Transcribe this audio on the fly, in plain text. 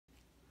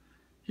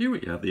Here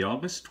we have the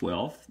August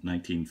 12th,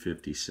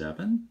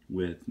 1957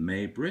 with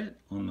May Britt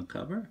on the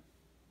cover.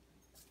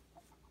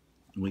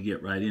 We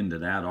get right into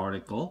that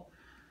article.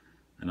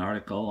 An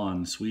article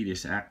on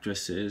Swedish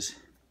actresses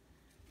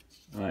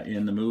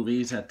in the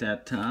movies at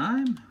that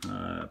time.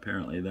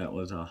 Apparently that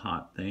was a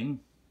hot thing.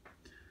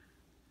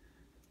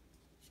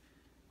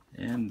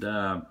 And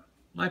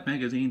Life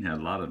magazine had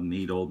a lot of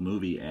neat old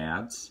movie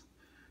ads.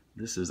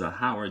 This is a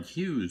Howard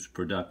Hughes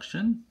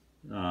production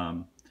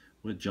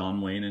with John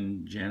Wayne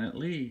and Janet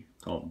Leigh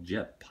called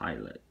Jet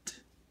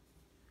Pilot.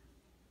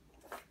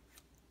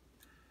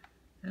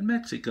 And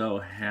Mexico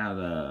had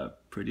a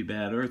pretty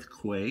bad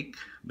earthquake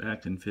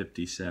back in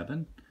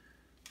 '57,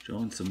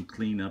 showing some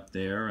cleanup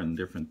there and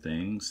different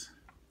things.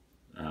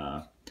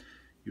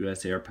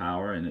 U.S.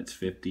 airpower in its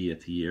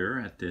 50th year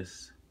at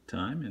this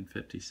time in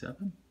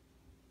 '57.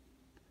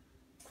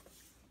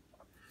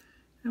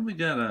 And we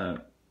got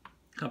a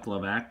couple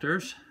of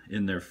actors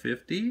in their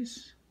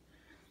 50s.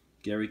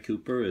 Gary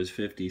Cooper is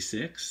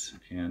 56,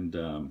 and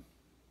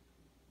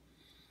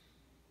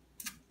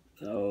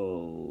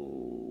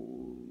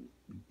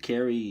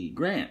Cary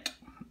Grant,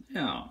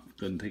 yeah,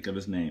 couldn't think of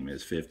his name,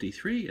 is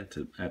 53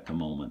 at the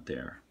moment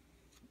there.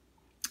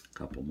 A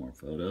couple more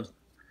photos.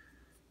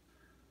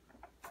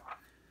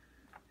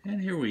 And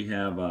here we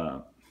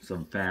have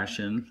some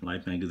fashion.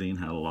 Life magazine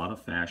had a lot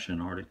of fashion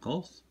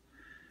articles.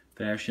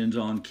 Fashions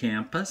on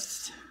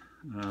campus,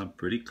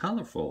 pretty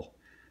colorful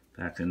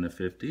back in the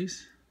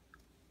 50s.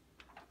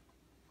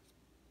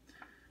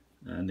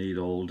 A neat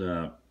old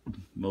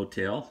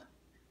motel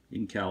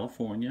in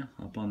California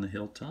up on the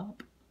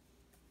hilltop.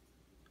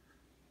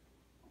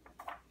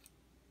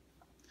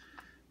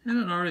 And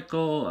an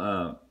article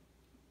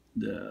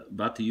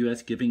about the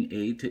U.S. giving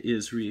aid to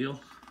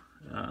Israel.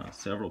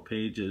 Several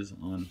pages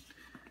on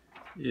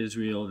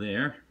Israel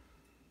there.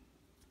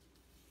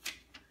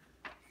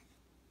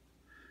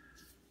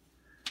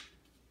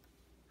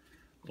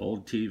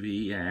 Old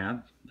TV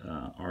ad,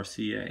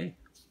 RCA.